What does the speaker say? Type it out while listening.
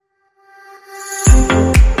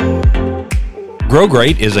Grow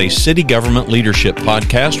Great is a city government leadership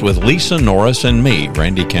podcast with Lisa Norris and me,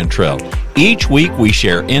 Randy Cantrell. Each week we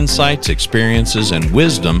share insights, experiences, and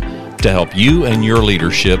wisdom to help you and your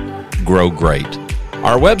leadership grow great.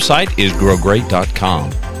 Our website is growgreat.com.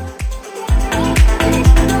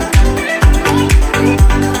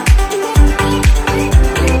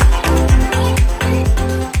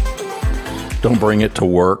 Don't bring it to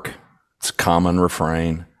work. It's a common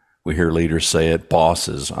refrain. We hear leaders say it.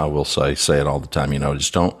 Bosses, I will say it all the time.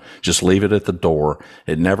 Just leave it at the door.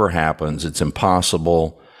 It never happens. It's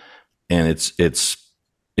impossible. And it's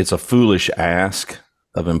a foolish ask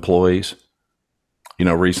of employees.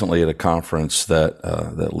 Recently at a conference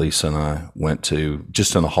that Lisa and I went to,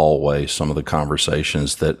 just in the hallway, some of the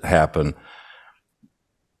conversations that happen,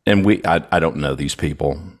 and I don't know these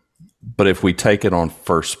people, but if we take it on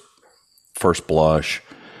first blush,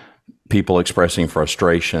 people expressing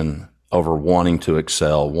frustration over wanting to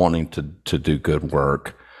excel, wanting to do good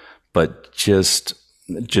work, but just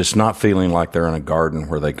not feeling like they're in a garden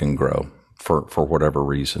where they can grow for whatever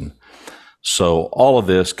reason. So all of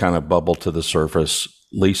this kind of bubbled to the surface.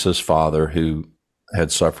 Lisa's father, who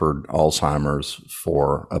had suffered Alzheimer's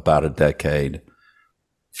for about a decade,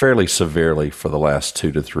 fairly severely for the last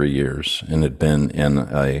 2 to 3 years, and had been in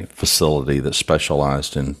a facility that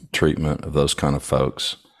specialized in treatment of those kind of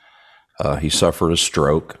folks. He suffered a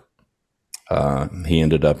stroke. He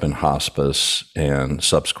ended up in hospice and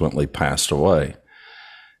subsequently passed away.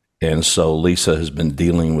 And so Lisa has been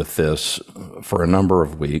dealing with this for a number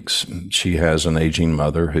of weeks. She has an aging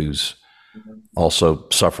mother who's also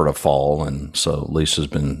suffered a fall, and so Lisa's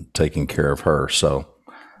been taking care of her. So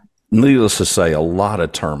needless to say, a lot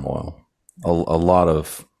of turmoil, a lot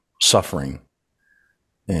of suffering.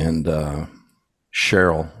 And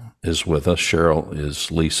Cheryl is with us. Cheryl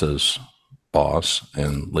is Lisa's boss,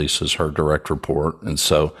 and Lisa's her direct report. And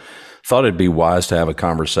so thought it'd be wise to have a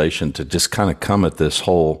conversation to just kind of come at this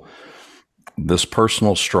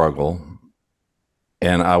personal struggle.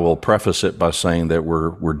 And I will preface it by saying that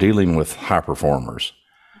we're dealing with high performers.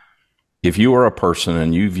 If you are a person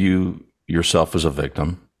and you view yourself as a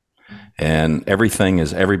victim and everything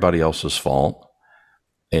is everybody else's fault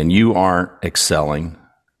and you aren't excelling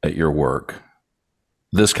at your work,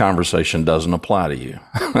 this conversation doesn't apply to you.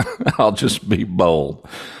 I'll just be bold.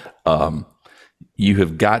 You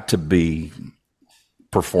have got to be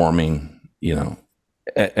performing,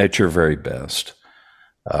 at your very best.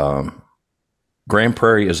 Grand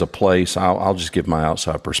Prairie is a place, I'll just give my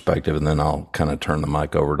outside perspective and then I'll kind of turn the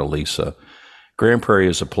mic over to Lisa. Grand Prairie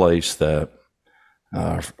is a place that,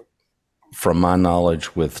 from my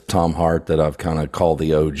knowledge with Tom Hart, that I've kind of called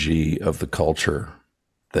the OG of the culture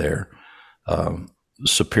there.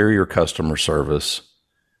 Superior customer service,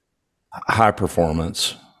 high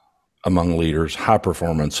performance among leaders, high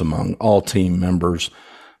performance among all team members,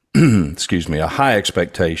 a high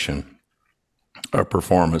expectation of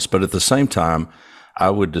performance. But at the same time, I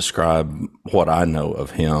would describe what I know of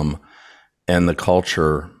him and the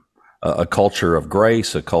culture, a culture of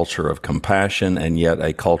grace, a culture of compassion, and yet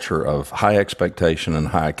a culture of high expectation and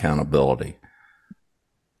high accountability.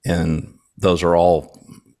 And those are all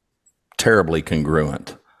terribly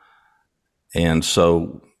congruent. And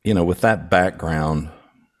so, with that background,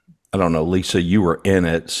 I don't know, Lisa, you were in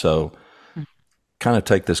it, so kind of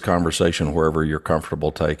take this conversation wherever you're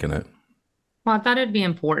comfortable taking it. Well, I thought it'd be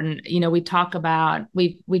important. We talk about,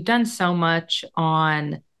 we've done so much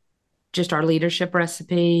on just our leadership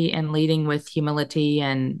recipe and leading with humility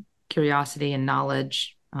and curiosity and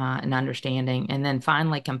knowledge and understanding, and then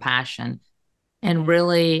finally compassion. And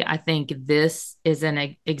really, I think this is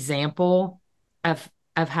an example of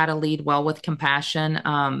how to lead well with compassion.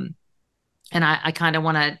 And I kind of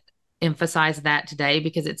want to emphasize that today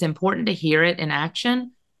because it's important to hear it in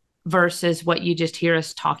action versus what you just hear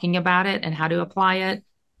us talking about it and how to apply it.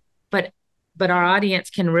 But our audience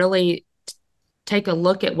can really take a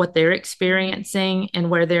look at what they're experiencing and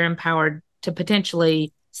where they're empowered to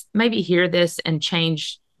potentially maybe hear this and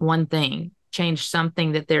change one thing, change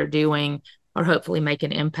something that they're doing, or hopefully make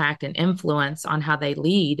an impact and influence on how they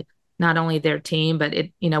lead not only their team, but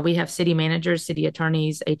we have city managers, city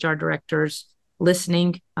attorneys, HR directors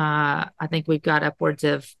listening. I think we've got upwards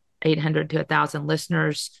of 800 to 1,000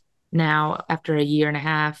 listeners now after a year and a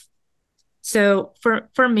half. So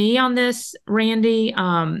for me on this, Randy,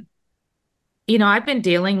 I've been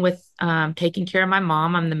dealing with taking care of my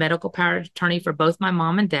mom. I'm the medical power of attorney for both my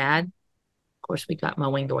mom and dad. Of course, we got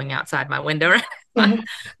mowing going outside my window. Mm-hmm.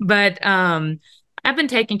 But I've been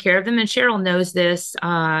taking care of them, and Cheryl knows this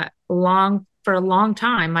for a long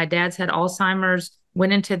time. My dad's had Alzheimer's,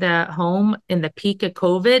 went into the home in the peak of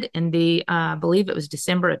COVID in I believe it was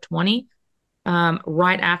December of 20.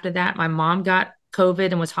 Right after that, my mom got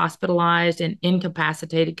COVID and was hospitalized and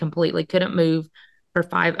incapacitated completely, couldn't move for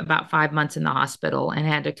about 5 months in the hospital and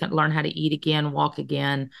had to learn how to eat again, walk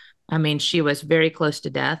again. I mean, she was very close to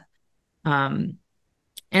death. Um,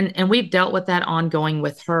 and we've dealt with that ongoing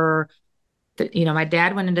with her. My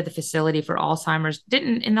dad went into the facility for Alzheimer's,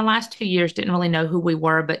 didn't in the last 2 years, didn't really know who we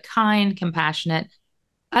were, but kind, compassionate.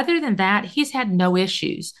 Other than that, he's had no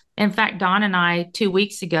issues. In fact, Don and I, 2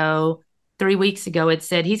 weeks ago, 3 weeks ago, had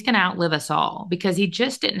said he's going to outlive us all because he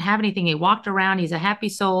just didn't have anything. He walked around. He's a happy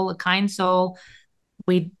soul, a kind soul.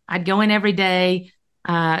 I'd go in every day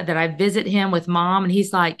that I visit him with mom, and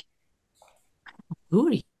he's like, "Who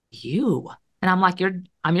are you?" And I'm like,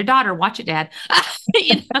 I'm your daughter. Watch it, Dad.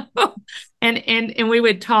 you know, and we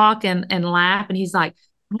would talk and laugh, and he's like,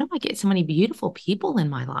 "How do I get so many beautiful people in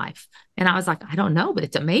my life?" And I was like, "I don't know, but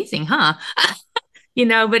it's amazing, huh?"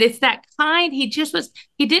 But it's that kind. He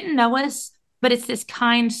didn't know us, but it's this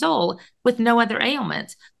kind soul with no other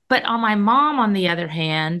ailments. But on my mom, on the other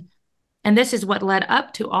hand, and this is what led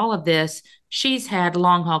up to all of this, she's had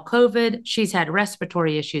long haul COVID, she's had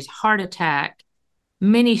respiratory issues, heart attack,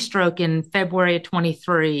 mini stroke in February of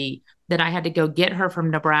 23 that I had to go get her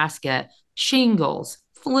from Nebraska, shingles,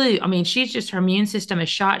 flu. I mean, her immune system is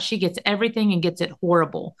shot. She gets everything and gets it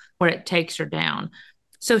horrible where it takes her down.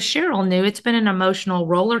 So Cheryl knew it's been an emotional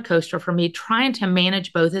roller coaster for me trying to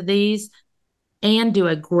manage both of these and do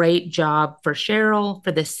a great job for Cheryl,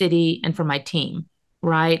 for the city, and for my team,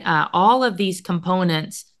 right? All of these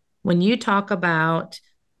components, when you talk about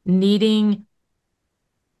needing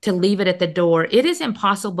to leave it at the door, it is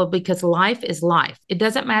impossible because life is life. It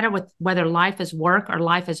doesn't matter whether life is work or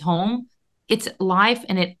life is home. It's life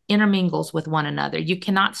and it intermingles with one another. You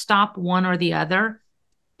cannot stop one or the other.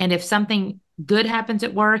 And if something good happens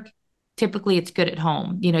at work, typically it's good at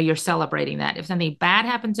home. You're celebrating that. If something bad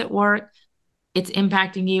happens at work, it's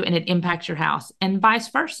impacting you and it impacts your house and vice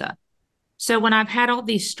versa. So when I've had all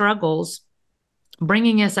these struggles,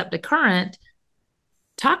 bringing us up to current,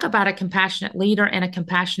 talk about a compassionate leader and a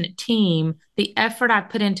compassionate team, the effort I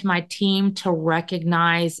put into my team to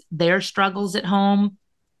recognize their struggles at home,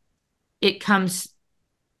 it comes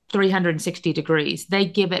 360 degrees. They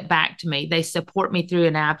give it back to me. They support me through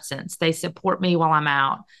an absence. They support me while I'm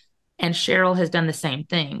out. And Cheryl has done the same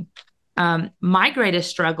thing. My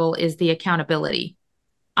greatest struggle is the accountability.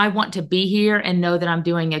 I want to be here and know that I'm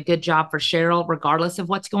doing a good job for Cheryl, regardless of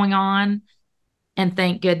what's going on. And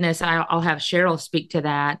thank goodness I'll have Cheryl speak to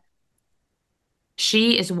that.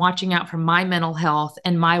 She is watching out for my mental health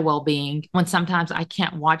and my well-being when sometimes I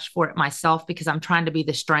can't watch for it myself because I'm trying to be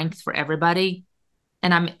the strength for everybody.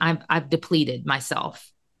 And I've depleted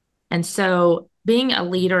myself. And so being a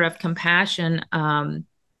leader of compassion,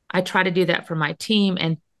 I try to do that for my team,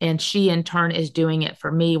 and she in turn is doing it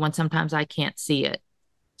for me when sometimes I can't see it.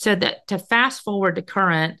 So that to fast forward to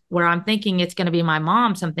current, where I'm thinking it's going to be my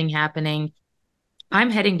mom, something happening, I'm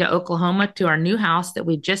heading to Oklahoma to our new house that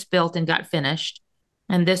we just built and got finished.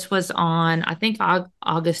 And this was on, I think,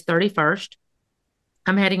 August 31st.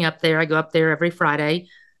 I'm heading up there. I go up there every Friday.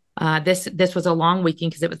 This was a long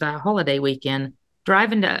weekend because it was a holiday weekend.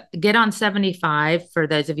 Driving to get on 75, for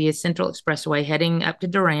those of you, Central Expressway, heading up to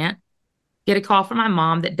Durant, get a call from my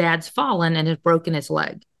mom that Dad's fallen and has broken his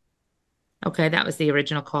leg. Okay, that was the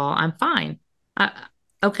original call. I'm fine.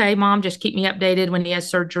 Okay, Mom, just keep me updated when he has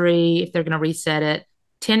surgery, if they're going to reset it.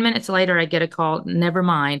 10 minutes later, I get a call. Never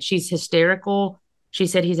mind. She's hysterical. She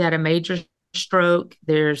said he's had a major stroke.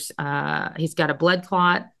 He's got a blood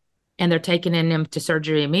clot, and they're taking him to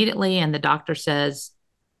surgery immediately. And the doctor says,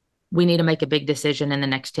 we need to make a big decision in the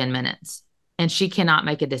next 10 minutes. And she cannot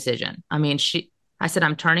make a decision. I mean, I said,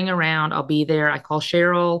 I'm turning around. I'll be there. I call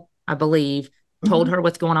Cheryl, I believe, told her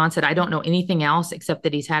what's going on, said, I don't know anything else except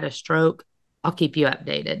that he's had a stroke. I'll keep you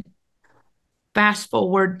updated. Fast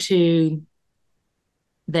forward to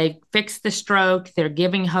they fixed the stroke. They're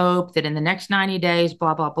giving hope that in the next 90 days,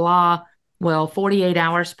 blah, blah, blah. Well, 48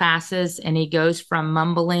 hours passes and he goes from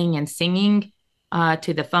mumbling and singing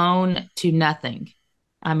to the phone to nothing.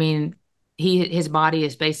 I mean, his body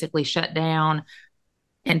is basically shut down.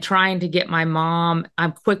 And trying to get my mom,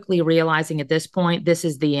 I'm quickly realizing at this point, this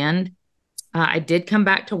is the end. I did come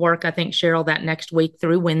back to work, I think, Cheryl, that next week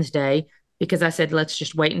through Wednesday, because I said, let's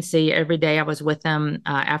just wait and see. Every day I was with him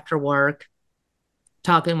after work,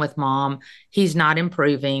 talking with Mom. He's not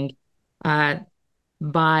improving.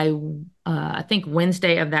 By, I think,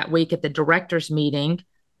 Wednesday of that week at the director's meeting,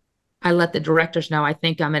 I let the directors know I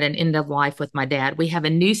think I'm at an end of life with my dad. We have a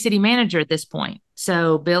new city manager at this point.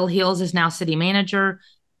 So Bill Hills is now city manager.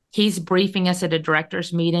 He's briefing us at a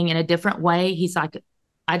director's meeting in a different way. He's like,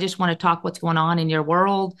 I just want to talk what's going on in your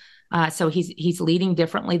world. So he's leading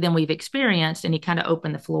differently than we've experienced, and he kind of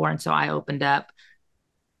opened the floor, and so I opened up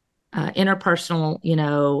interpersonal,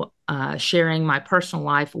 sharing my personal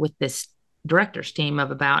life with this director's team of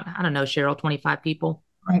about, I don't know, Cheryl, 25 people.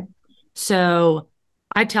 Right. So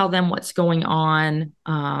I tell them what's going on,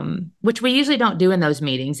 which we usually don't do in those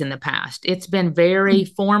meetings in the past. It's been very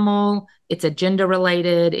formal. It's agenda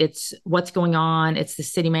related. It's what's going on. It's the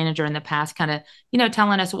city manager in the past kind of,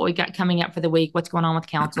 telling us what we got coming up for the week, what's going on with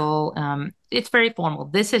council. It's very formal.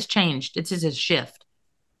 This has changed. This is a shift.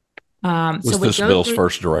 Was this Bill's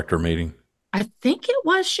first director meeting? I think it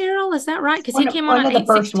was, Cheryl. Is that right? Because he came on one of the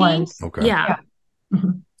first ones. Okay. Yeah.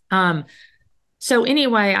 So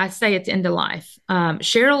anyway, I say it's end of life.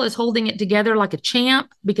 Cheryl is holding it together like a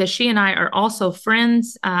champ because she and I are also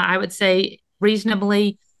friends, I would say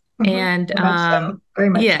reasonably. And Very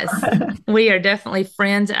much yes, we are definitely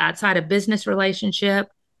friends outside of business relationship.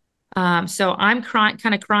 So I'm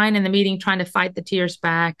kind of crying in the meeting, trying to fight the tears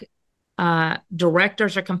back.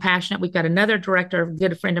 Directors are compassionate. We've got another director, a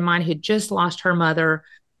good friend of mine, who just lost her mother.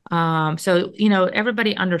 So,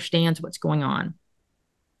 everybody understands what's going on.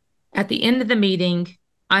 At the end of the meeting,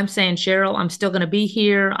 I'm saying, Cheryl, I'm still going to be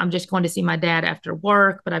here. I'm just going to see my dad after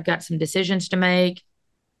work, but I've got some decisions to make.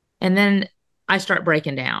 And then I start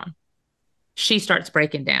breaking down. She starts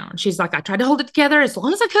breaking down. She's like, I tried to hold it together as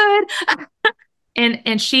long as I could.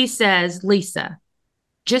 and she says, Lisa,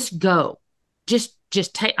 just go. Just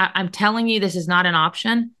take, I'm telling you, this is not an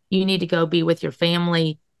option. You need to go be with your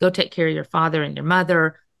family, go take care of your father and your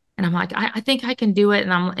mother. And I'm like, I think I can do it.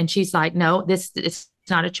 And she's like, no, it's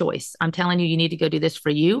not a choice. I'm telling you, you need to go do this for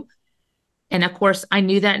you. And of course, I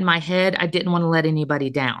knew that in my head. I didn't want to let anybody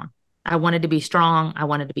down. I wanted to be strong. I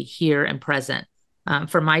wanted to be here and present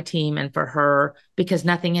for my team and for her because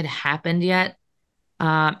nothing had happened yet.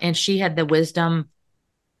 And she had the wisdom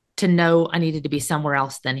to know I needed to be somewhere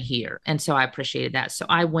else than here. And so I appreciated that. So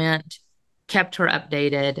I went, kept her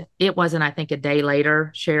updated. It wasn't, I think, a day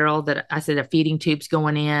later, Cheryl, that I said, a feeding tube's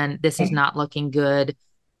going in. This is not looking good.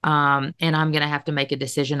 And I'm going to have to make a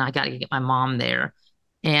decision. I got to get my mom there.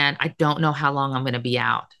 And I don't know how long I'm going to be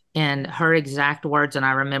out. And her exact words, and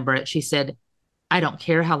I remember it, she said, I don't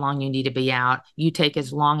care how long you need to be out. You take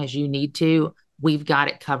as long as you need to. We've got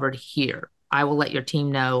it covered here. I will let your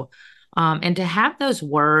team know. And to have those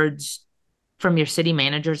words from your city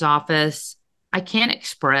manager's office, I can't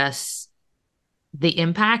express the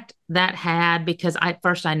impact that had because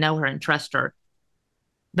first I know her and trust her.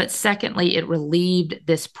 But secondly, it relieved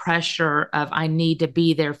this pressure of I need to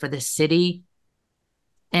be there for the city.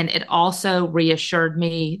 And it also reassured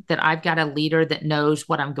me that I've got a leader that knows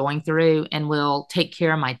what I'm going through and will take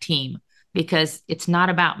care of my team because it's not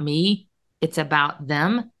about me. It's about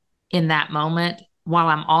them in that moment, while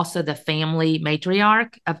I'm also the family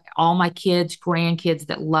matriarch of all my kids, grandkids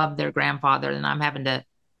that love their grandfather. And I'm having to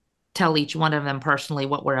tell each one of them personally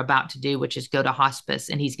what we're about to do, which is go to hospice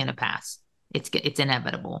and he's going to pass. It's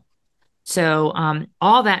inevitable. So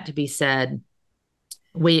all that to be said,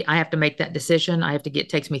 I have to make that decision. It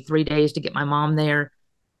takes me 3 days to get my mom there.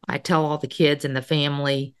 I tell all the kids and the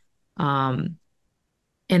family. And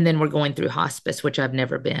then we're going through hospice, which I've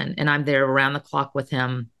never been. And I'm there around the clock with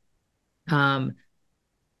him.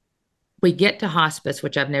 We get to hospice,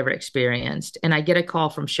 which I've never experienced. And I get a call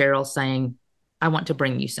from Cheryl saying, I want to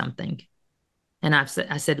bring you something. And I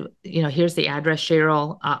said, here's the address,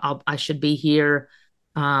 Cheryl. I should be here.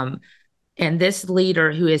 And this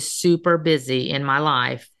leader who is super busy in my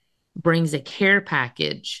life brings a care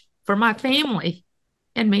package for my family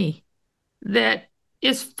and me that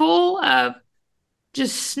is full of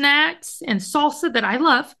just snacks and salsa that I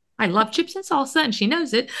love. I love chips and salsa, and she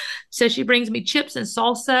knows it. So she brings me chips and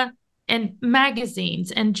salsa and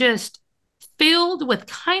magazines and just filled with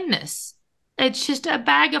kindness. It's just a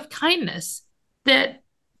bag of kindness that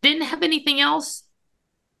didn't have anything else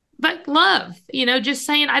but love, just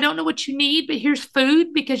saying, I don't know what you need, but here's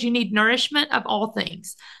food because you need nourishment of all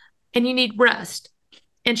things and you need rest.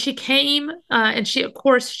 And she came and she, of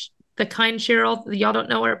course, the kind Cheryl, y'all don't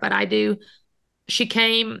know her, but I do. She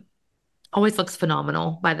came, always looks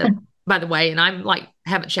phenomenal by the way. And I'm like,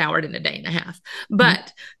 haven't showered in a day and a half,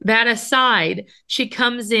 but that aside, she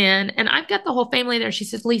comes in and I've got the whole family there. She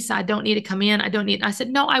says, Lisa, I don't need to come in. I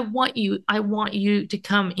said, no, I want you to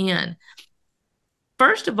come in.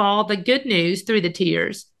 First of all, the good news through the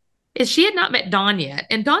tears is she had not met Don yet.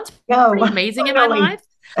 And Don's pretty amazing in my life.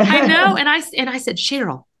 I know. And I said,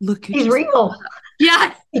 Cheryl, look. He's real.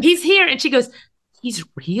 Yeah, he's here. And she goes, he's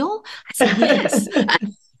real? I said, yes.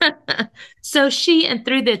 So and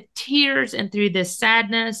through the tears and through the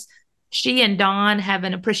sadness, she and Dawn have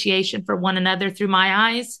an appreciation for one another through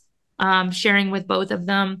my eyes, sharing with both of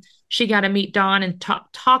them. She got to meet Dawn and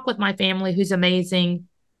talk with my family, who's amazing,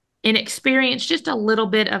 and experience just a little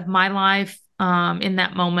bit of my life in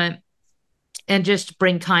that moment, and just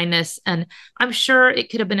bring kindness. And I'm sure it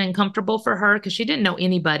could have been uncomfortable for her because she didn't know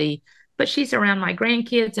anybody, but she's around my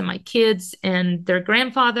grandkids and my kids and their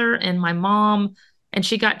grandfather and my mom. And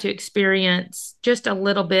she got to experience just a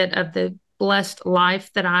little bit of the blessed life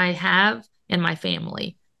that I have in my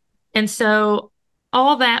family. And so,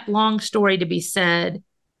 all that long story to be said,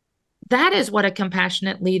 that is what a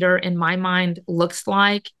compassionate leader in my mind looks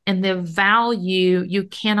like. And the value you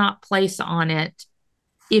cannot place on it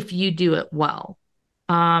if you do it well.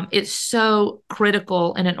 It's so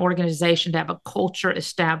critical in an organization to have a culture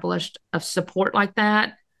established of support like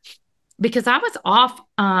that. Because I was off,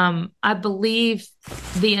 I believe,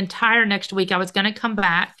 the entire next week. I was going to come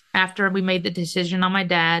back after we made the decision on my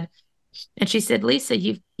dad. And she said, Lisa,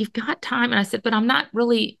 you've got time. And I said, but I'm not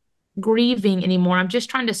really grieving anymore. I'm just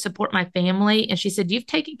trying to support my family. And she said, you've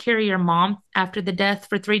taken care of your mom after the death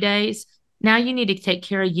for 3 days. Now you need to take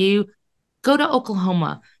care of you. Go to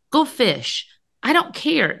Oklahoma, go fish. I don't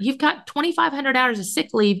care. You've got 2,500 hours of sick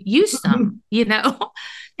leave. Use some,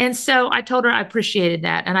 And so I told her I appreciated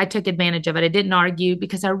that. And I took advantage of it. I didn't argue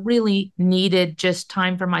because I really needed just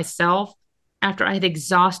time for myself after I had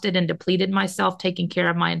exhausted and depleted myself, taking care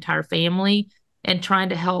of my entire family and trying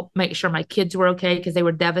to help make sure my kids were okay because they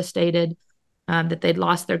were devastated that they'd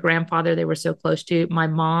lost their grandfather they were so close to. My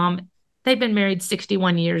mom, they'd been married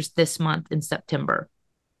 61 years this month in September.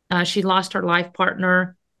 She lost her life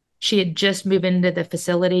partner. She had just moved into the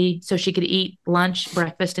facility so she could eat lunch,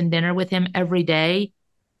 breakfast, and dinner with him every day.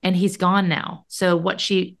 And he's gone now. So what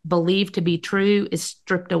she believed to be true is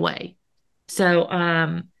stripped away. So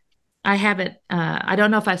I haven't, I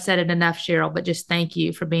don't know if I've said it enough, Cheryl, but just thank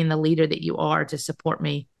you for being the leader that you are to support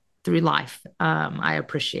me through life. I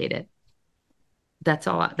appreciate it. That's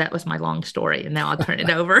all. That was my long story. And now I'll turn it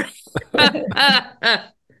over.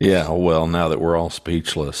 Yeah. Well, now that we're all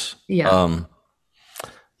speechless. Yeah.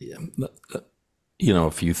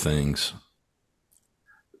 A few things.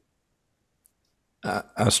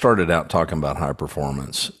 I started out talking about high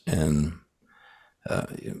performance, and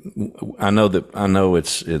I know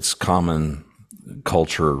it's common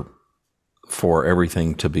culture for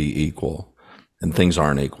everything to be equal, and things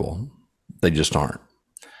aren't equal. They just aren't.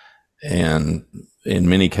 And in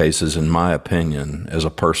many cases, in my opinion, as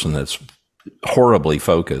a person that's horribly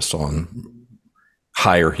focused on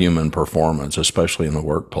higher human performance, especially in the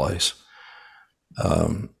workplace,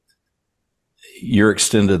 you're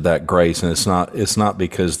extended that grace, and it's not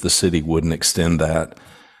because the city wouldn't extend that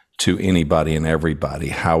to anybody and everybody.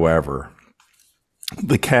 However,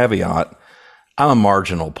 the caveat, I'm a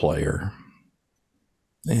marginal player,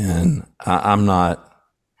 and I'm not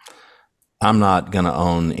going to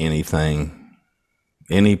own anything,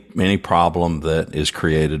 any problem that is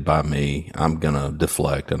created by me. I'm going to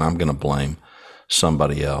deflect, and I'm going to blame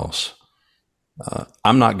somebody else.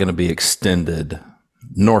 I'm not going to be extended,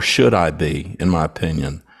 nor should I be, in my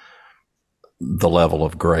opinion, the level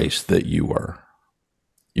of grace that you were.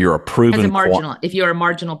 You're a proven as a marginal. If you're a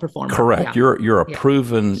marginal performer, correct. Yeah. You're a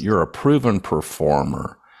proven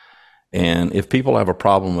performer. And if people have a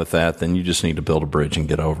problem with that, then you just need to build a bridge and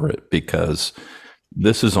get over it, because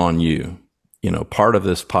this is on you. Part of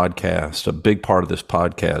this podcast, a big part of this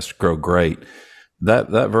podcast, Grow Great, that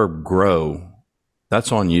verb grow,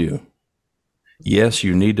 that's on you. Yes,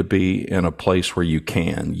 you need to be in a place where you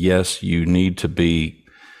can. Yes, you need to be.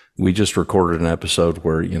 We just recorded an episode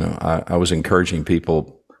where, I was encouraging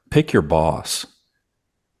people, pick your boss.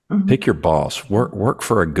 Mm-hmm. Pick your boss. Work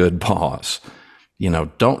for a good boss.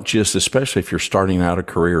 Don't just, especially if you're starting out a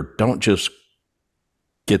career, don't just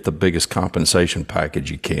get the biggest compensation package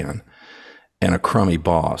you can and a crummy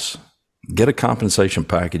boss. Get a compensation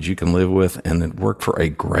package you can live with, and then work for a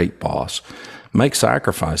great boss. Make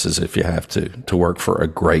sacrifices if you have to work for a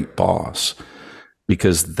great boss,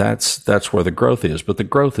 because that's where the growth is. But the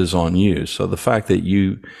growth is on you. So the fact that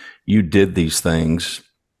you did these things,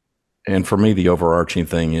 and for me, the overarching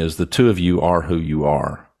thing is the two of you are who you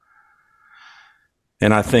are.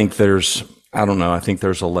 And I think there's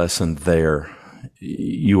a lesson there.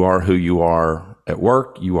 You are who you are at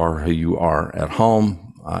work. You are who you are at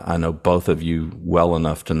home. I know both of you well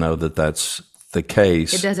enough to know that that's the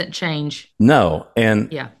case. It doesn't change. No.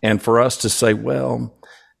 And for us to say, well,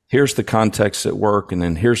 here's the context at work, and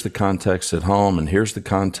then here's the context at home, and here's the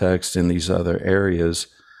context in these other areas.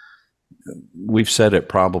 We've said it,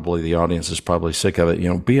 probably the audience is probably sick of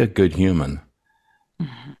it. Be a good human.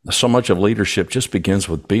 Mm-hmm. So much of leadership just begins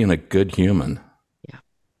with being a good human. Yeah.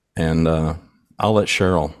 And I'll let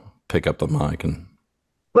Cheryl pick up the mic and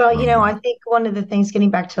Well, run with I it. think one of the things, getting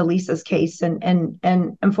back to Lisa's case, and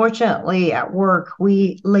unfortunately at work,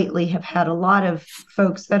 we lately have had a lot of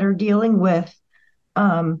folks that are dealing with,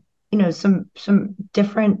 um, some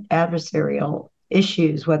different adversarial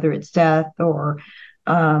issues, whether it's death or,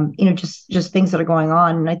 just things that are going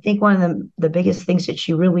on. And I think one of the biggest things that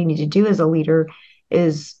you really need to do as a leader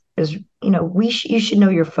is you should know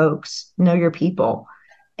your folks, know your people.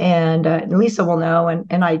 And Lisa will know,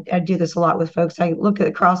 and I do this a lot with folks. I look at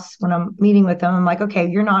across when I'm meeting with them. I'm like, okay,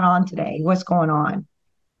 you're not on today. What's going on?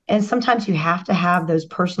 And sometimes you have to have those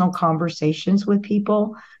personal conversations with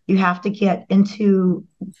people. You have to get into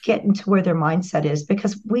where their mindset is,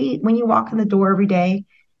 because when you walk in the door every day,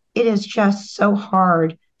 it is just so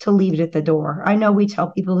hard to leave it at the door. I know we tell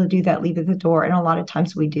people to do that, leave it at the door, and a lot of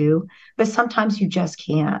times we do, but sometimes you just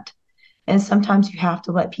can't. And sometimes you have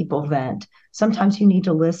to let people vent. Sometimes you need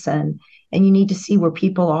to listen, and you need to see where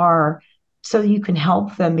people are so you can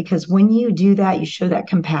help them. Because when you do that, you show that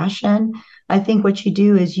compassion. I think what you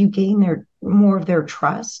do is you gain more of their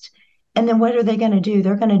trust. And then what are they going to do?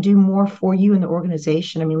 They're going to do more for you in the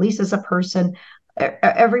organization. I mean, Lisa's a person,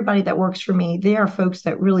 everybody that works for me, they are folks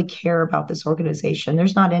that really care about this organization.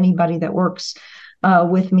 There's not anybody that works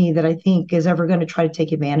with me that I think is ever going to try to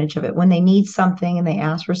take advantage of it. When they need something and they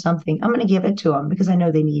ask for something, I'm going to give it to them because I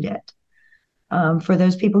know they need it. For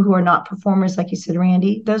those people who are not performers, like you said,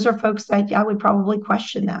 Randy, those are folks that I would probably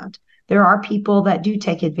question that. There are people that do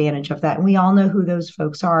take advantage of that, and we all know who those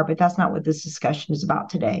folks are, but that's not what this discussion is about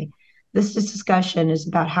today. This discussion is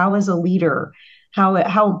about how, as a leader,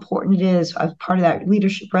 how important it is, as part of that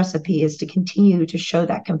leadership recipe, is to continue to show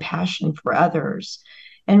that compassion for others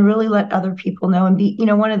and really let other people know. And be,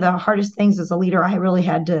 one of the hardest things as a leader I really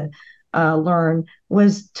had to learn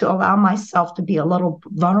was to allow myself to be a little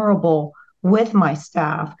vulnerable with my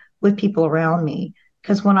staff, with people around me.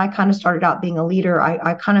 Because when I kind of started out being a leader,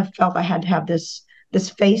 I kind of felt I had to have this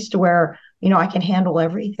face to where, I can handle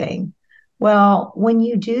everything. Well, when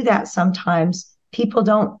you do that, sometimes people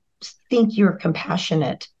don't think you're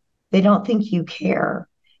compassionate. They don't think you care.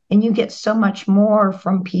 And you get so much more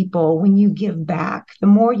from people when you give back. The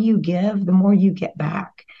more you give, the more you get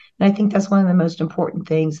back. And I think that's one of the most important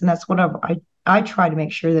things. And that's what I try to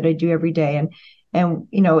make sure that I do every day. And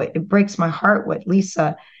it breaks my heart what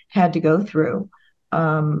Lisa had to go through.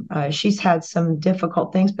 She's had some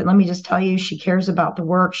difficult things, but let me just tell you, she cares about the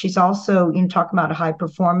work. She's also, talking about a high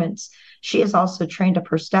performance. She has also trained up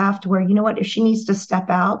her staff to where, what, if she needs to step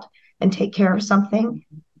out and take care of something,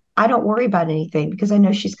 I don't worry about anything because I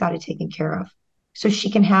know she's got it taken care of. So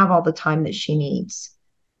she can have all the time that she needs,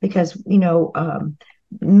 because,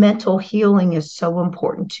 mental healing is so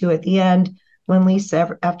important too. At the end, when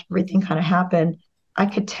Lisa, after everything kind of happened, I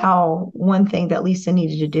could tell one thing that Lisa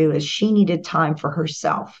needed to do is she needed time for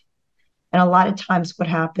herself. And a lot of times what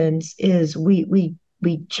happens is we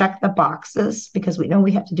check the boxes because we know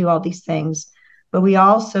we have to do all these things, but we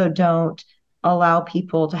also don't allow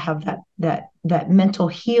people to have that mental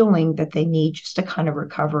healing that they need just to kind of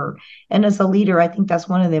recover. And as a leader, I think that's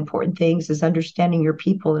one of the important things, is understanding your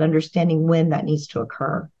people and understanding when that needs to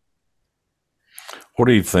occur. What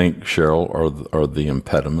do you think, Cheryl, are the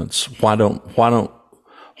impediments? Why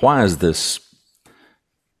is this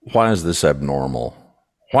abnormal?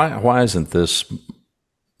 Why isn't this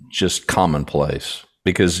just commonplace?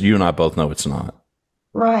 Because you and I both know it's not.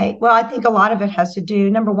 Right. Well, I think a lot of it has to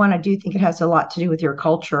do, number one, I do think it has a lot to do with your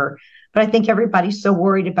culture, but I think everybody's so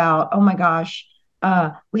worried about, oh my gosh,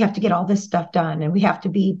 we have to get all this stuff done and we have to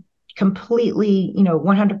be completely,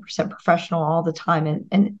 100% professional all the time.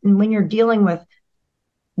 And when you're dealing with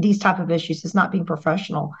these type of issues, it's not being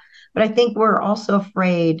professional. But I think we're also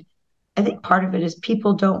afraid. I think part of it is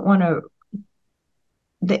people don't want to,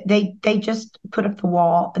 they just put up the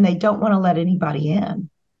wall and they don't want to let anybody in.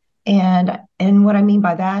 And what I mean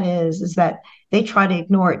by that is that they try to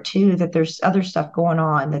ignore it too, that there's other stuff going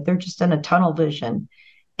on, that they're just in a tunnel vision.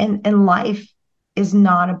 And life is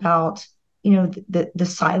not about, the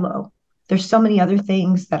silo. There's so many other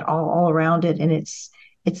things that all around it, and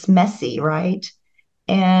it's messy, right?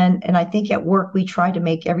 And I think at work we try to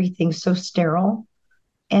make everything so sterile,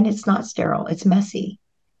 and it's not sterile, it's messy.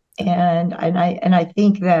 And I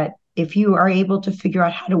think that if you are able to figure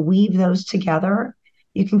out how to weave those together,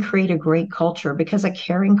 you can create a great culture, because a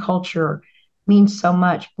caring culture means so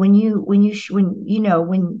much. When you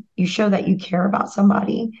show that you care about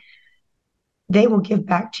somebody, they will give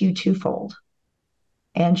back to you twofold.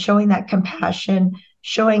 And showing that compassion,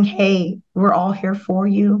 showing, hey, we're all here for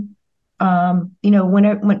you.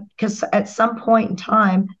 Because at some point in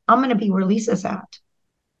time, I'm going to be where Lisa's at.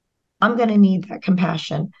 I'm going to need that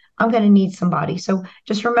compassion. I'm going to need somebody. So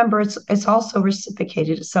just remember, it's also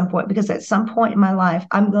reciprocated at some point, because at some point in my life,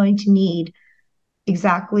 I'm going to need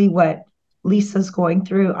exactly what Lisa's going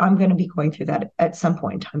through. I'm going to be going through that at some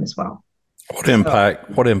point in time as well. What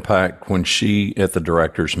impact when she, at the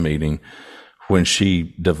directors meeting, when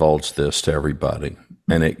she divulged this to everybody,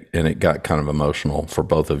 and it got kind of emotional for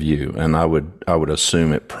both of you, and I would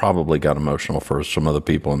assume it probably got emotional for some other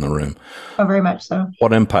people in the room. Oh, very much so.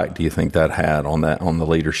 What impact do you think that had on the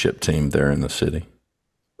leadership team there in the city?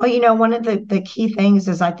 Well, one of the key things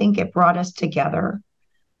is I think it brought us together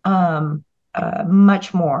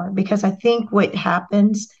much more, because I think what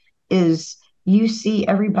happens is you see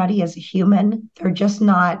everybody as a human. They're just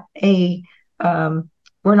not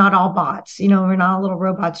we're not all bots. We're not all little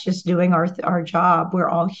robots just doing our job. We're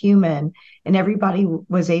all human. And everybody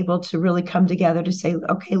was able to really come together to say,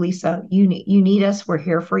 okay, Lisa, you need us. We're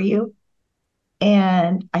here for you.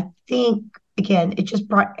 And I think, again, it just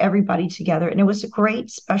brought everybody together. And it was a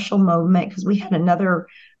great special moment, because we had another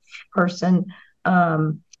person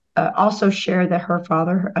also share that her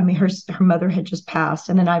mother had just passed.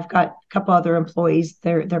 And then I've got a couple other employees,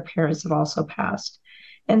 their parents have also passed.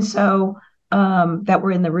 And so that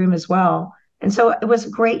were in the room as well. And so it was a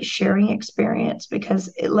great sharing experience, because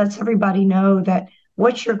it lets everybody know that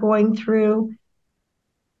what you're going through,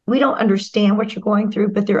 we don't understand what you're going through,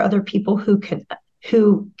 but there are other people who can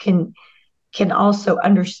also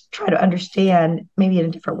try to understand, maybe in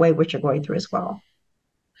a different way, what you're going through as well.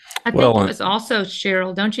 I think it was also,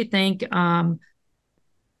 Cheryl, don't you think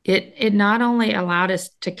it not only allowed us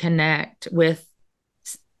to connect with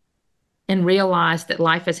and realize that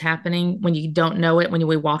life is happening when you don't know it, when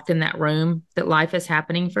we walked in that room, that life is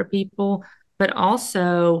happening for people, but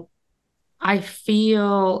also I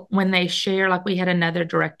feel when they share, like we had another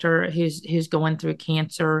director who's going through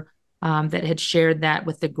cancer that had shared that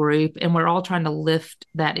with the group, and we're all trying to lift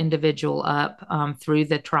that individual up through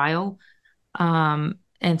the trial.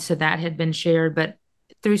 And so that had been shared, but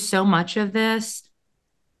through so much of this,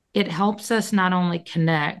 it helps us not only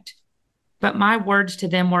connect, but my words to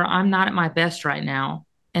them were, I'm not at my best right now.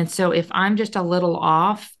 And so if I'm just a little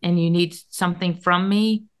off and you need something from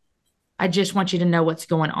me, I just want you to know what's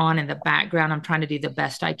going on in the background. I'm trying to do the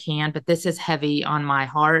best I can, but this is heavy on my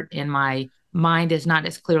heart, and my mind is not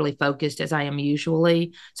as clearly focused as I am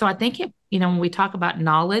usually. So I think when we talk about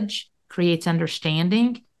knowledge creates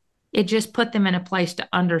understanding, it just put them in a place to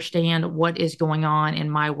understand what is going on in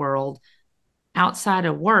my world outside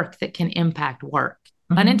of work that can impact work.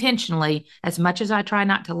 Mm-hmm. Unintentionally, as much as I try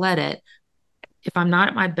not to let it, if I'm not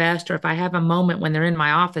at my best, or if I have a moment when they're in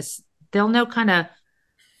my office, they'll know kind of,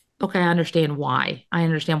 okay, I understand why. I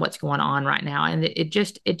understand what's going on right now. And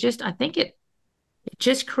I think it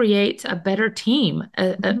just creates a better team,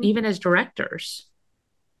 even as directors.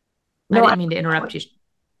 No, I didn't mean to interrupt you.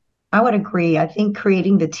 I would agree. I think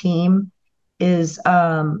creating the team is,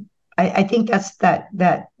 I think that's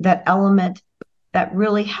that element that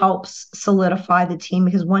really helps solidify the team,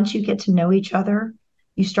 because once you get to know each other,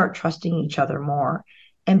 you start trusting each other more.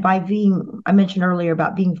 And I mentioned earlier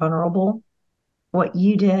about being vulnerable, what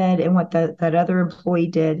you did and what that other employee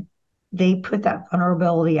did, they put that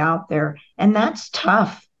vulnerability out there. And that's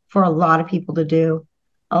tough for a lot of people to do.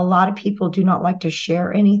 A lot of people do not like to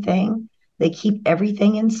share anything. They keep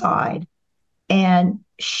everything inside, and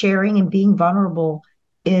sharing and being vulnerable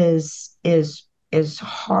is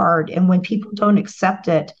hard. And when people don't accept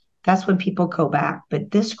it, that's when people go back. But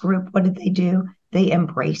this group, what did they do? They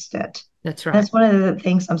embraced it. That's right. That's one of the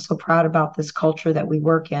things I'm so proud about this culture that we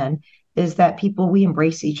work in, is that we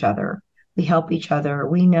embrace each other. We help each other.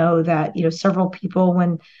 We know that, several people,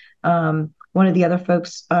 when one of the other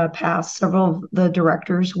folks passed, several of the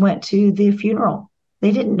directors went to the funeral.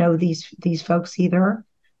 They didn't know these folks either.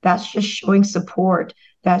 That's just showing support.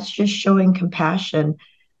 That's just showing compassion.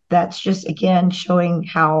 That's just, again, showing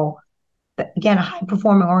how, again, a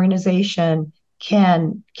high-performing organization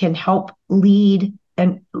can help lead,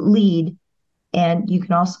 and you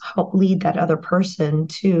can also help lead that other person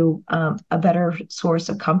to a better source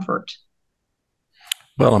of comfort.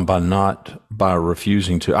 Well, and by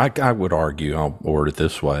refusing to, I would argue, I'll word it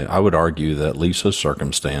this way, I would argue that Lisa's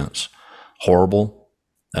circumstance, horrible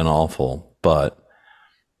and awful, but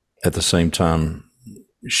at the same time,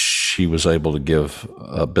 she was able to give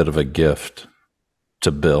a bit of a gift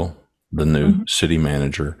to Bill, the new city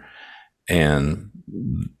manager, and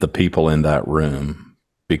the people in that room,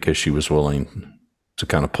 because she was willing to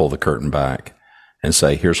kind of pull the curtain back and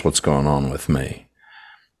say, here's what's going on with me.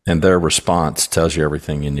 And their response tells you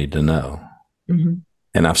everything you need to know. Mm-hmm.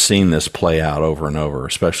 And I've seen this play out over and over,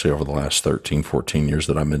 especially over the last 13, 14 years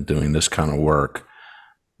that I've been doing this kind of work.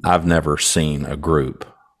 I've never seen a group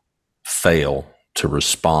fail to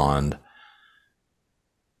respond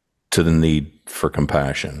to the need for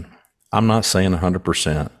compassion. I'm not saying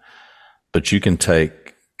 100%, but you can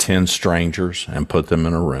take 10 strangers and put them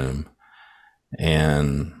in a room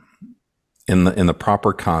and in the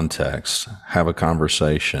proper context, have a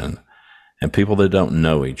conversation, and people that don't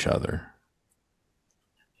know each other,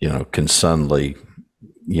 can suddenly,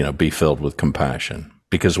 be filled with compassion,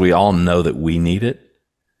 because we all know that we need it.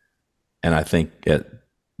 And I think at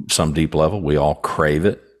some deep level, we all crave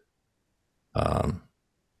it.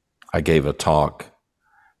 I gave a talk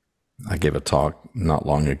not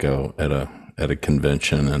long ago at a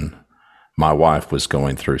convention, and my wife was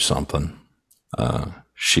going through something.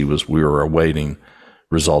 We were awaiting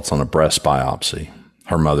results on a breast biopsy.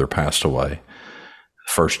 Her mother passed away,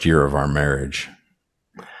 first year of our marriage.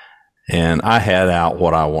 And I had out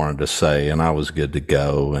what I wanted to say, and I was good to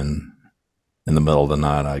go. And in the middle of the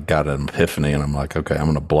night, I got an epiphany, and I'm like, okay, I'm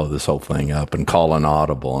going to blow this whole thing up and call an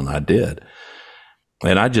audible. And I did.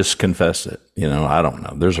 And I just confessed it. I don't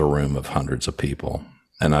know. There's a room of hundreds of people.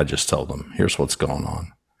 And I just told them, here's what's going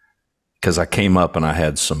on. Because I came up and I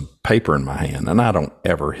had some paper in my hand, and I don't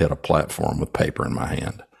ever hit a platform with paper in my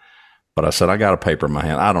hand. But I said, I got a paper in my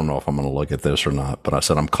hand. I don't know if I'm going to look at this or not. But I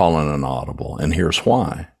said, I'm calling an audible, and here's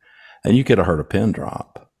why. And you could have heard a pin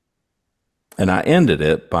drop. And I ended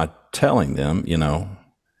it by telling them,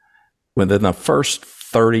 within the first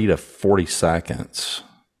 30 to 40 seconds,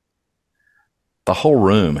 the whole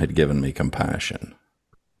room had given me compassion.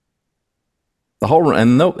 The whole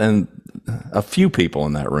room, and a few people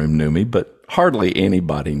in that room knew me, but hardly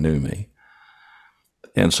anybody knew me.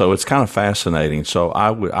 And so it's kind of fascinating. So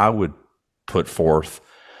I would put forth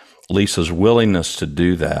Lisa's willingness to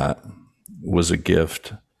do that was a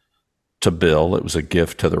gift to Bill. It was a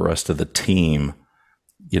gift to the rest of the team,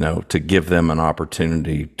 to give them an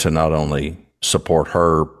opportunity to not only support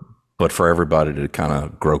her, but for everybody to kind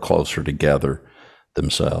of grow closer together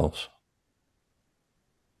themselves.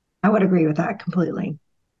 I would agree with that completely.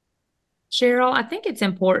 Cheryl, I think it's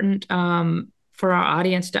important for our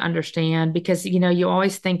audience to understand, because, you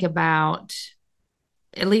always think about,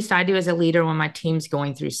 at least I do as a leader, when my team's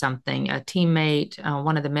going through something, a teammate,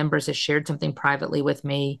 one of the members has shared something privately with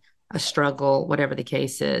me, a struggle, whatever the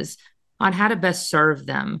case is, on how to best serve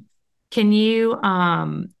them. Can you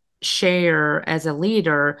share as a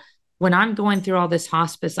leader, when I'm going through all this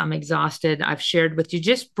hospice, I'm exhausted, I've shared with you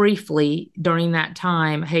just briefly during that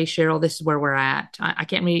time, hey, Cheryl, this is where we're at. I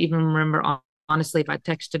can't even remember, honestly, if I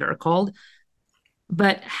texted or called.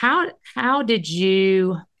 But how did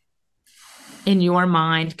you, in your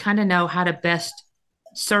mind, kind of know how to best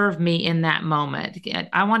serve me in that moment?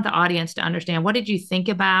 I want the audience to understand, what did you think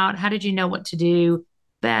about? How did you know what to do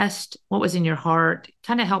best? What was in your heart?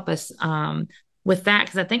 Kind of help us with that,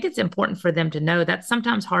 because I think it's important for them to know. That's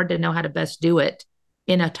sometimes hard to know how to best do it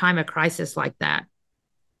in a time of crisis like that.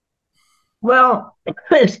 Well,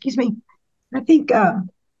 excuse me. I think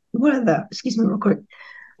excuse me real quick.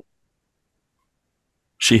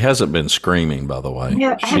 She hasn't been screaming, by the way.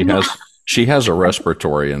 Yeah, She has a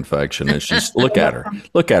respiratory infection, and she's look at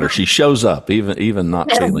her. She shows up, even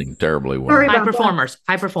not feeling terribly well. High performers.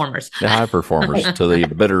 The high performers to the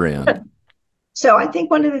bitter end. So I think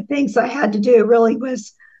one of the things I had to do really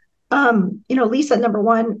was, Lisa, number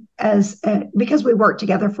one, because we worked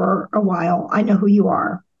together for a while, I know who you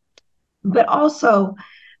are. But also,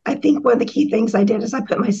 I think one of the key things I did is I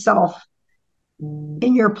put myself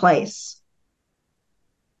in your place.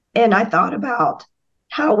 And I thought about,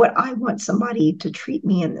 how would I want somebody to treat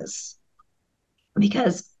me in this?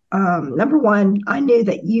 Because number one, I knew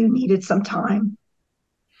that you needed some time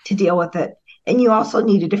to deal with it. And you also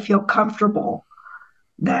needed to feel comfortable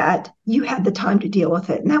that you had the time to deal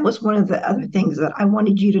with it. And that was one of the other things that I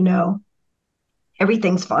wanted you to know.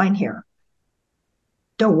 Everything's fine here.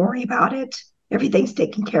 Don't worry about it. Everything's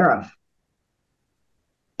taken care of.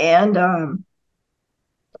 And,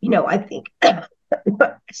 I think,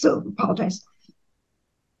 so apologize.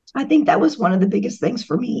 I think that was one of the biggest things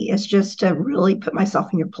for me, is just to really put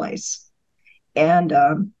myself in your place. And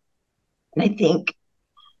I think,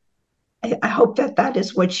 I hope that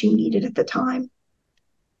is what you needed at the time.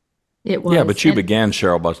 It was. Yeah, but you began,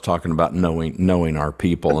 Cheryl, by talking about knowing our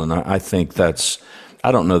people. And I think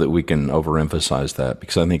I don't know that we can overemphasize that,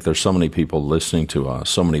 because I think there's so many people listening to us,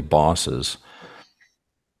 so many bosses,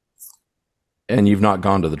 and you've not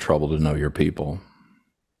gone to the trouble to know your people.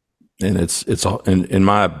 And in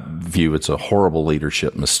my view, it's a horrible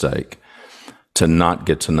leadership mistake to not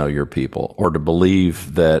get to know your people, or to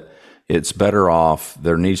believe that it's better off.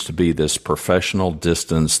 There needs to be this professional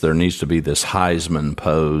distance. There needs to be this Heisman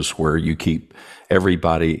pose where you keep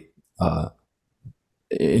everybody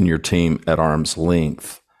in your team at arm's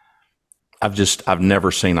length. I've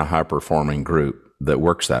never seen a high performing group that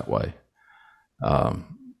works that way. And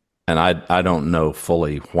I don't know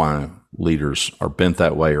fully why leaders are bent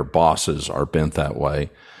that way or bosses are bent that way,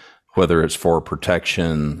 whether it's for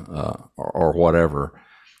protection or whatever.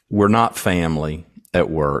 We're not family at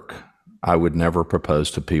work. I would never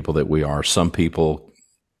propose to people that we are. Some people,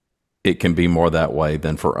 it can be more that way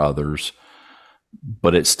than for others,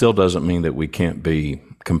 but it still doesn't mean that we can't be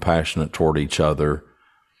compassionate toward each other.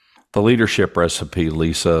 The leadership recipe,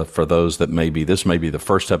 Lisa, for those that this may be the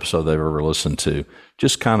first episode they've ever listened to,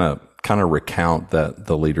 just kind of recount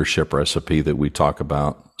the leadership recipe that we talk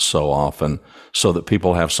about so often, so that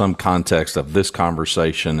people have some context of this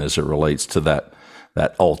conversation as it relates to that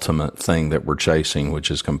ultimate thing that we're chasing, which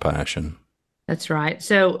is compassion. That's right.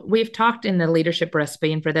 So we've talked in the leadership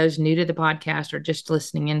recipe, and for those new to the podcast or just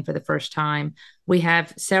listening in for the first time, we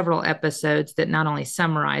have several episodes that not only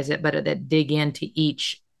summarize it, but that dig into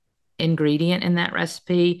each ingredient in that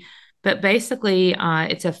recipe. But basically,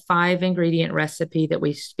 it's a 5-ingredient recipe that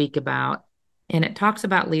we speak about. And it talks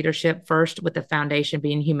about leadership first, with the foundation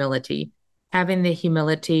being humility, having the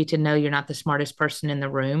humility to know you're not the smartest person in the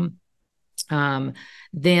room.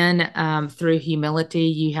 Then through humility,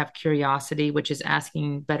 you have curiosity, which is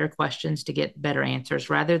asking better questions to get better answers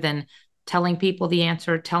rather than telling people the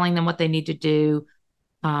answer, telling them what they need to do.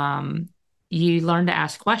 You learn to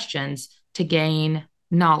ask questions to gain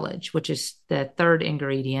knowledge, which is the 3rd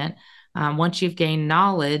ingredient. Once you've gained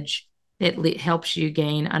knowledge, it helps you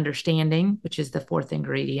gain understanding, which is the 4th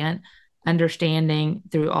ingredient. Understanding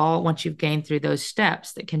once you've gained through those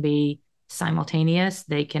steps that can be simultaneous,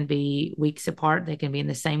 they can be weeks apart, they can be in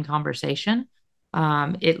the same conversation.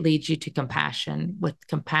 It leads you to compassion, with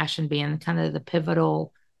compassion being kind of the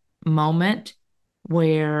pivotal moment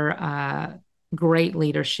where great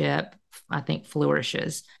leadership, I think,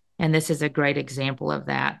 flourishes. And this is a great example of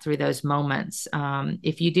that through those moments.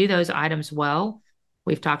 If you do those items well,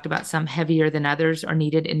 we've talked about some heavier than others are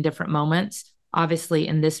needed in different moments. Obviously,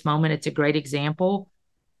 in this moment, it's a great example.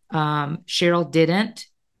 Cheryl didn't.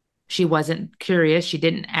 She wasn't curious. She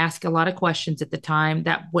didn't ask a lot of questions at the time.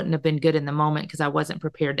 That wouldn't have been good in the moment because I wasn't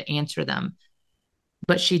prepared to answer them.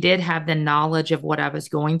 But she did have the knowledge of what I was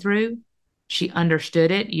going through. She understood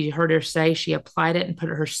it. You heard her say she applied it and put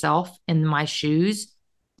herself in my shoes.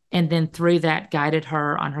 And then through that, guided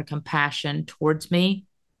her on her compassion towards me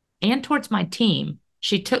and towards my team.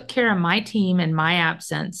 She took care of my team in my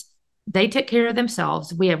absence. They took care of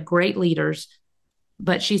themselves. We have great leaders.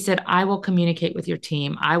 But she said, I will communicate with your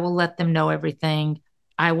team. I will let them know everything.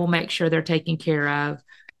 I will make sure they're taken care of.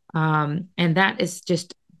 And that is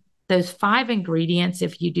just those 5 ingredients.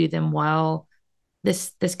 If you do them well,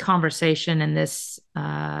 this conversation and this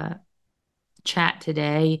chat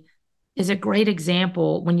today is a great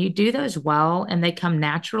example. When you do those well and they come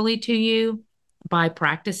naturally to you by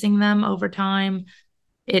practicing them over time,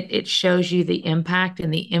 it shows you the impact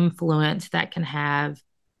and the influence that can have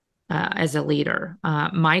as a leader.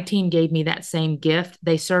 My team gave me that same gift.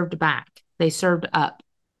 They served back. They served up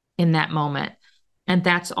in that moment. And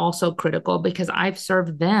that's also critical because I've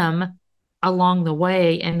served them along the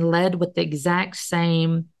way and led with the exact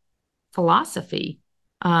same philosophy.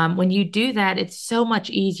 When you do that, it's so much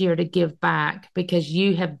easier to give back because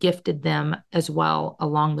you have gifted them as well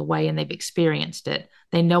along the way and they've experienced it.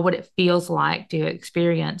 They know what it feels like to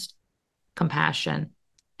experience compassion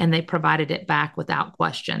and they provided it back without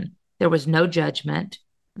question. There was no judgment.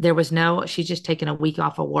 There was no, she's just taking a week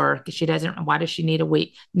off of work. Why does she need a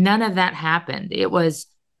week? None of that happened. It was,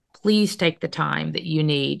 please take the time that you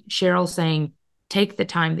need. Cheryl saying, take the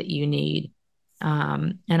time that you need.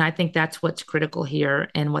 And I think that's what's critical here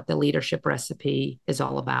and what the leadership recipe is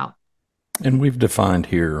all about. And we've defined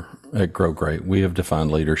here at Grow Great, we have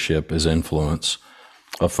defined leadership as influence,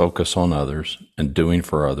 a focus on others and doing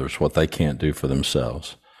for others what they can't do for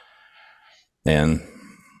themselves. And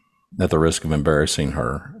at the risk of embarrassing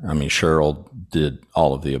her, I mean, Cheryl did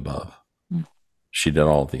all of the above. She did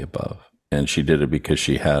all of the above. And she did it because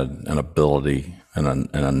she had an ability and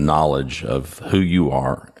a knowledge of who you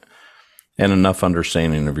are and enough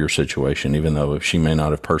understanding of your situation, even though she may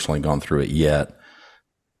not have personally gone through it yet.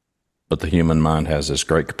 But the human mind has this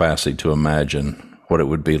great capacity to imagine what it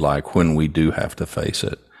would be like when we do have to face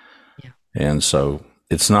it. Yeah. And so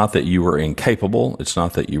it's not that you were incapable. It's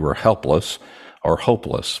not that you were helpless or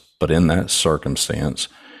hopeless, but in that circumstance,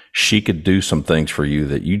 she could do some things for you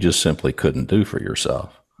that you just simply couldn't do for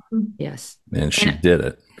yourself. Yes. And she did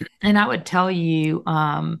it. And I would tell you,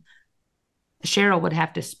 Cheryl would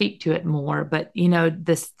have to speak to it more, but you know,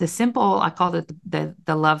 the simple, I called it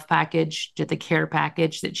the love package, the care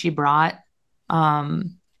package that she brought.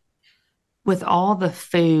 With all the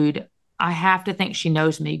food, I have to think she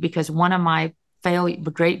knows me, because one of my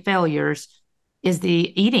great failures is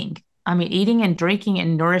the eating. I mean, eating and drinking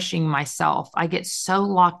and nourishing myself. I get so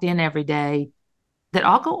locked in every day that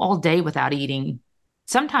I'll go all day without eating,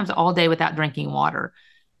 sometimes all day without drinking water.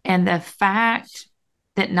 And the fact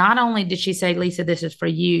that not only did she say, Lisa, this is for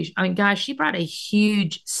you. I mean, guys, she brought a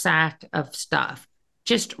huge sack of stuff,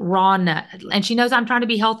 just raw nuts. And she knows I'm trying to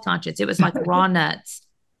be health conscious. It was like raw nuts,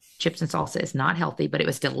 chips and salsa is not healthy, but it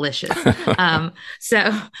was delicious.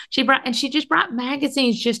 So she just brought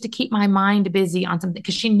magazines just to keep my mind busy on something,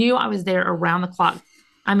 because she knew I was there around the clock.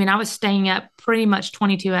 I mean, I was staying up pretty much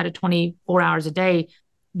 22 out of 24 hours a day,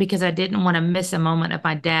 because I didn't want to miss a moment of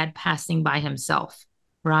my dad passing by himself,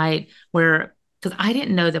 right? Because I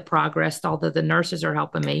didn't know the progress, although the nurses are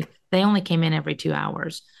helping me. They only came in every 2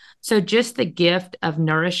 hours. So just the gift of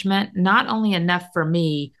nourishment, not only enough for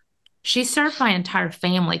me, she served my entire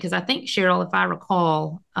family. Because I think, Cheryl, if I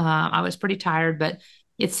recall, I was pretty tired, but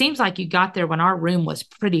it seems like you got there when our room was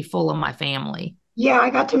pretty full of my family. Yeah, I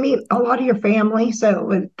got to meet a lot of your family.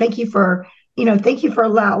 So thank you for,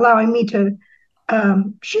 allowing me to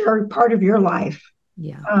share part of your life.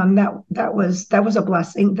 Yeah. That was a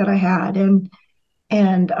blessing that I had. And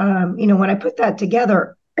when I put that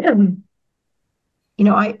together, I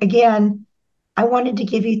wanted to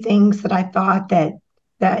give you things that I thought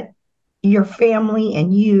that your family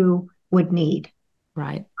and you would need.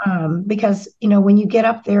 Right. Because, when you get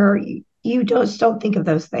up there, you just don't think of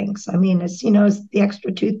those things. I mean, it's the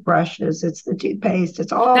extra toothbrushes, it's the toothpaste,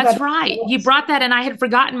 it's all That's that. right. You brought that, and I had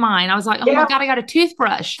forgotten mine. I was like, oh my God, I got a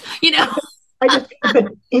toothbrush,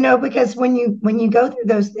 because when you go through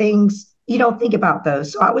those things, you don't think about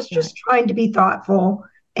those. So I was just trying to be thoughtful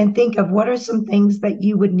and think of what are some things that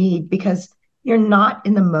you would need, because you're not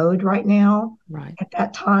in the mode right now. Right. At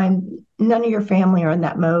that time, none of your family are in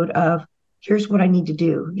that mode of, here's what I need to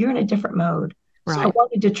do. You're in a different mode. Right. So I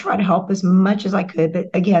wanted to try to help as much as I could. But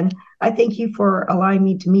again, I thank you for allowing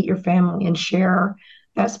me to meet your family and share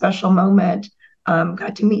that special moment.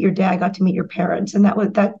 Got to meet your dad, got to meet your parents. And that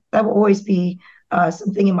will always be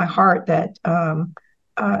something in my heart that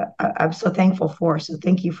I'm so thankful for. So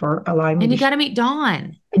thank you for allowing me. And you got to meet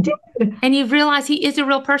Don. I did. And you realize he is a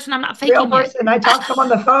real person. I'm not faking real person. I talk to him on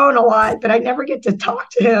the phone a lot, but I never get to talk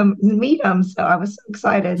to him and meet him. So I was so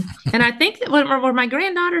excited. And I think that were my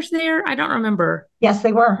granddaughters there? I don't remember. Yes,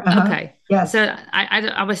 they were. Okay. Yes. So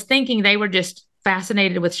I was thinking they were just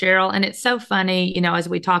fascinated with Cheryl. And it's so funny, as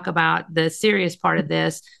we talk about the serious part of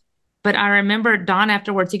this. But I remember Don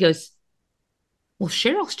afterwards, he goes, well,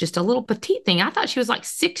 Cheryl's just a little petite thing. I thought she was like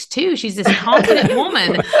 6'2". She's this confident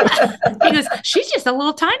woman. He goes, she's just a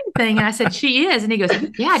little tiny thing. And I said, she is. And he goes,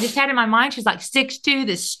 yeah, I just had in my mind, she's like 6'2",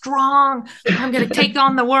 this strong, I'm going to take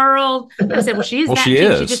on the world. I said, well, she is that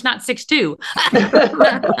too. She's just not 6'2".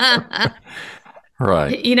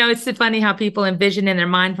 Right. It's funny how people envision in their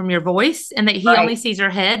mind from your voice, and that he only sees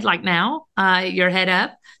her head like now, your head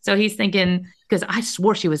up. So he's thinking, because I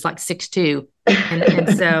swore she was like 6'2".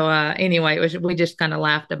 And so anyway, we just kind of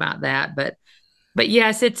laughed about that. But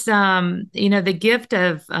yes, it's, the gift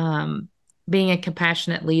of being a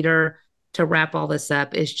compassionate leader, to wrap all this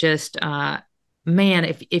up, is just,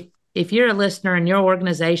 man, if you're a listener and your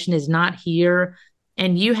organization is not here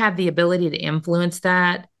and you have the ability to influence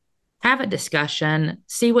that, have a discussion,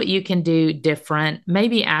 see what you can do different.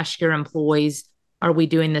 Maybe ask your employees, are we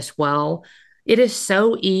doing this well? It is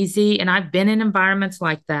so easy. And I've been in environments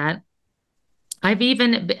like that. I've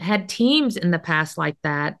even had teams in the past like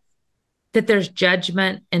that there's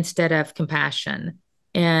judgment instead of compassion.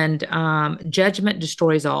 And judgment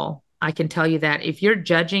destroys all. I can tell you that. If you're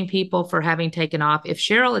judging people for having taken off, if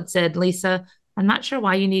Cheryl had said, Lisa, I'm not sure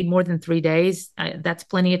why you need more than 3 days, that's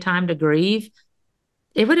plenty of time to grieve,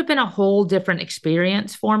 it would have been a whole different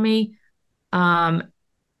experience for me.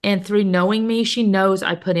 And through knowing me, she knows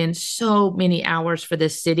I put in so many hours for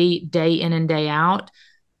this city, day in and day out.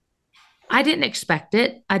 I didn't expect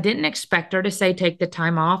it. I didn't expect her to say, take the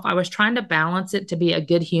time off. I was trying to balance it to be a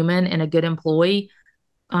good human and a good employee.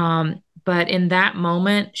 But in that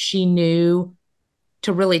moment, she knew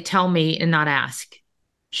to really tell me and not ask.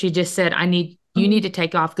 She just said, you need to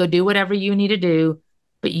take off, go do whatever you need to do,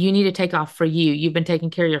 but you need to take off for you. You've been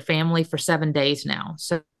taking care of your family for 7 days now.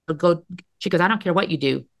 So go. She goes, I don't care what you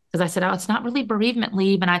do. Because I said, oh, it's not really bereavement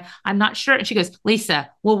leave. And I'm not sure. And she goes,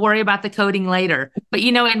 Lisa, we'll worry about the coding later. But,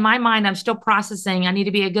 in my mind, I'm still processing. I need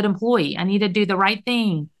to be a good employee. I need to do the right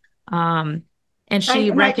thing. And And she I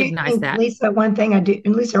do recognized think, that. Lisa, one thing I do,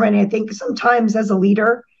 and Lisa Rennie, I think sometimes as a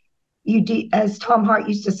leader, as Tom Hart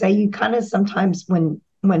used to say, you kind of sometimes when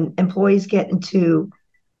employees get into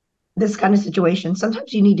this kind of situation,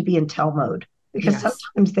 sometimes you need to be in tell mode, because Yes.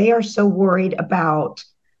 sometimes they are so worried about,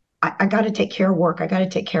 I got to take care of work. I got to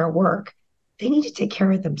take care of work. They need to take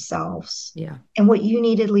care of themselves. Yeah. And what you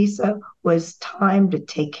needed, Lisa, was time to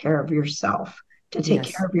take care of yourself, to take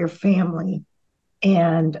Yes. care of your family.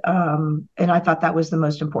 And I thought that was the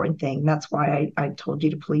most important thing. That's why I told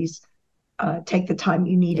you to please take the time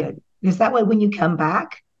you Yeah. needed. Because that way, when you come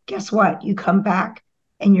back, guess what? You come back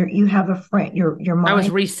and you have a friend, your I was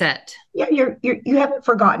mind. reset. Yeah, you haven't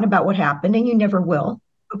forgotten about what happened, and you never will.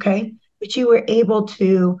 Okay, but you were able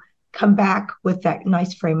to come back with that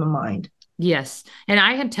nice frame of mind. Yes. And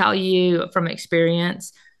I can tell you from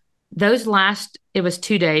experience, it was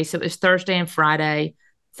 2 days. So it was Thursday and Friday.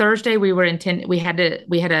 Thursday we had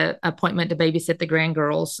a appointment to babysit the grand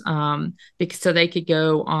girls, because so they could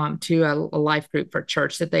go to a life group for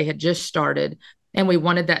church that they had just started. And we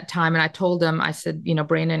wanted that time. And I told them, I said,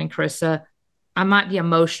 Brandon and Carissa, I might be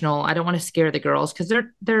emotional. I don't want to scare the girls because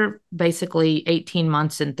they're basically 18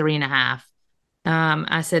 months and 3.5.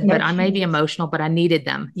 I said, Yeah, but I may be geez. emotional, but I needed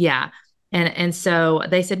them. Yeah. And so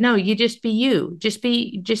they said, no, you just be you, just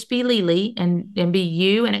be Lily and be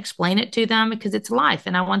you and explain it to them because it's life.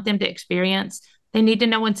 And I want them to experience, they need to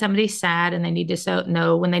know when somebody's sad and they need to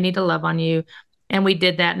know when they need to love on you. And we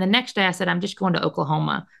did that. And the next day I said, I'm just going to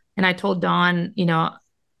Oklahoma. And I told Dawn,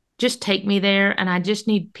 just take me there. And I just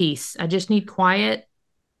need peace. I just need quiet.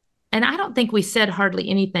 And I don't think we said hardly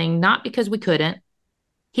anything, not because we couldn't.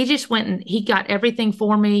 He just went and he got everything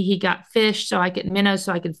for me. He got minnows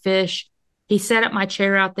so I could fish. He set up my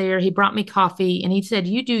chair out there. He brought me coffee and he said,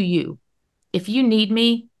 you do you. If you need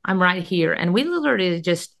me, I'm right here. And we literally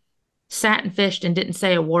just sat and fished and didn't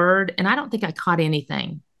say a word. And I don't think I caught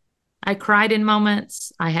anything. I cried in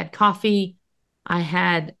moments. I had coffee. I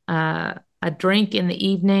had a drink in the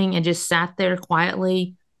evening and just sat there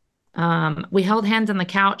quietly. We held hands on the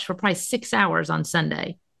couch for probably 6 hours on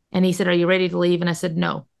Sunday. And he said, are you ready to leave? And I said,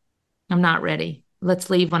 no, I'm not ready. Let's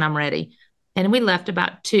leave when I'm ready. And we left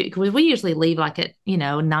about 2, because we usually leave like at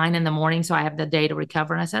 9 in the morning, so I have the day to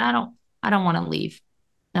recover. And I said, I don't want to leave.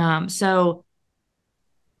 So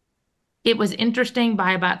it was interesting.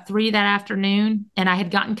 By about 3 that afternoon, and I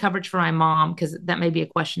had gotten coverage for my mom, because that may be a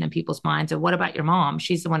question in people's minds of what about your mom?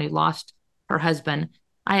 She's the one who lost her husband.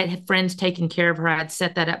 I had friends taking care of her. I had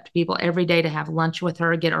set that up to people every day to have lunch with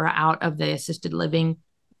her, get her out of the assisted living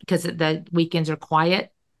because the weekends are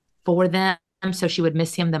quiet for them. So she would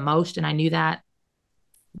miss him the most. And I knew that.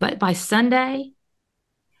 But by Sunday,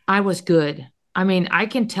 I was good. I mean, I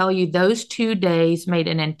can tell you those 2 days made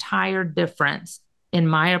an entire difference in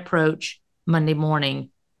my approach Monday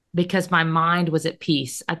morning because my mind was at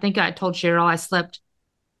peace. I think I told Cheryl I slept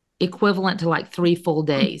equivalent to like 3 full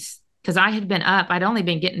days because I had been up. I'd only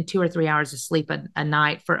been getting 2 or 3 hours of sleep a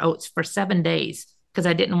night for 7 days because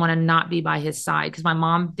I didn't want to not be by his side because my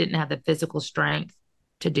mom didn't have the physical strength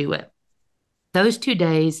to do it. Those 2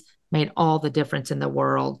 days made all the difference in the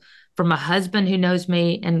world. From a husband who knows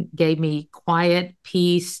me and gave me quiet,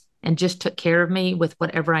 peace, and just took care of me with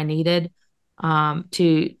whatever I needed,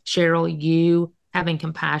 to Cheryl, you having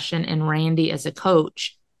compassion, and Randy as a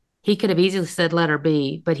coach. He could have easily said, let her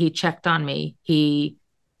be, but he checked on me. He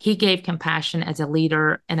gave compassion as a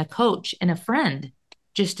leader and a coach and a friend,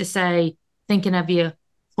 just to say, thinking of you,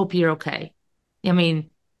 hope you're okay. I mean,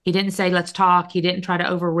 he didn't say, let's talk. He didn't try to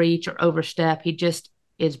overreach or overstep. He just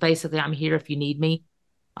is basically, I'm here if you need me.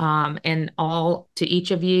 And all to each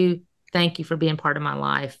of you, thank you for being part of my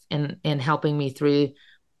life and helping me through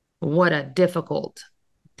what a difficult,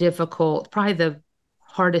 probably the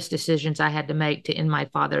hardest decisions I had to make to end my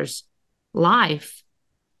father's life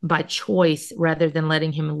by choice rather than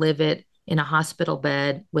letting him live it in a hospital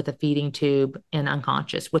bed with a feeding tube and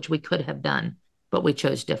unconscious, which we could have done, but we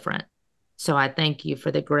chose different. So I thank you for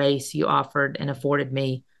the grace you offered and afforded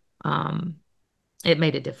me. It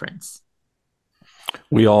made a difference.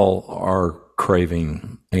 We all are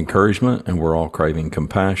craving encouragement and we're all craving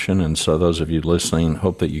compassion. And so those of you listening,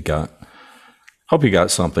 hope you got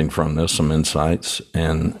something from this, some insights,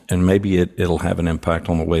 and maybe it'll have an impact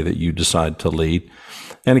on the way that you decide to lead.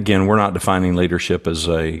 And again, we're not defining leadership as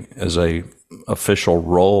a official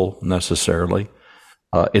role necessarily.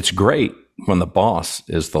 It's great when the boss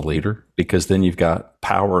is the leader because then you've got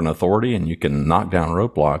power and authority and you can knock down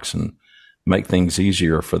roadblocks and make things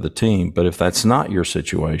easier for the team. But if that's not your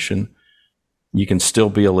situation, you can still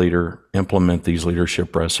be a leader, implement these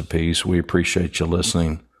leadership recipes. We appreciate you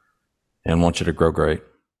listening and want you to grow great.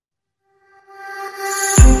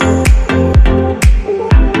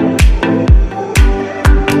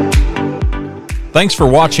 Thanks for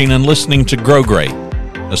watching and listening to Grow Great,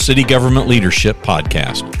 a city government leadership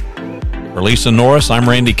podcast. For Lisa Norris, I'm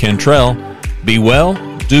Randy Cantrell. Be well,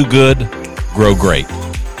 do good, grow great.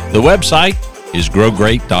 The website is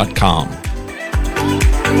growgreat.com.